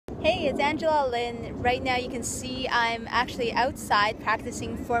Hey, it's Angela Lin. Right now you can see I'm actually outside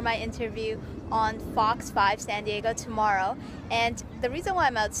practicing for my interview on Fox 5 San Diego tomorrow. And the reason why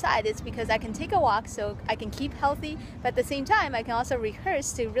I'm outside is because I can take a walk so I can keep healthy, but at the same time I can also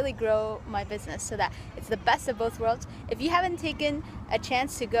rehearse to really grow my business so that it's the best of both worlds. If you haven't taken a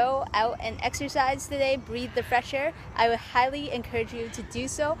chance to go out and exercise today, breathe the fresh air, I would highly encourage you to do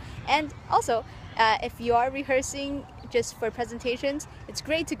so. And also, if you are rehearsing just for presentations, it's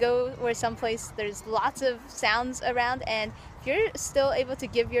great to go where someplace there's lots of sounds around, and if you're still able to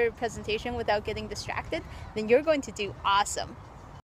give your presentation without getting distracted, then you're going to do awesome.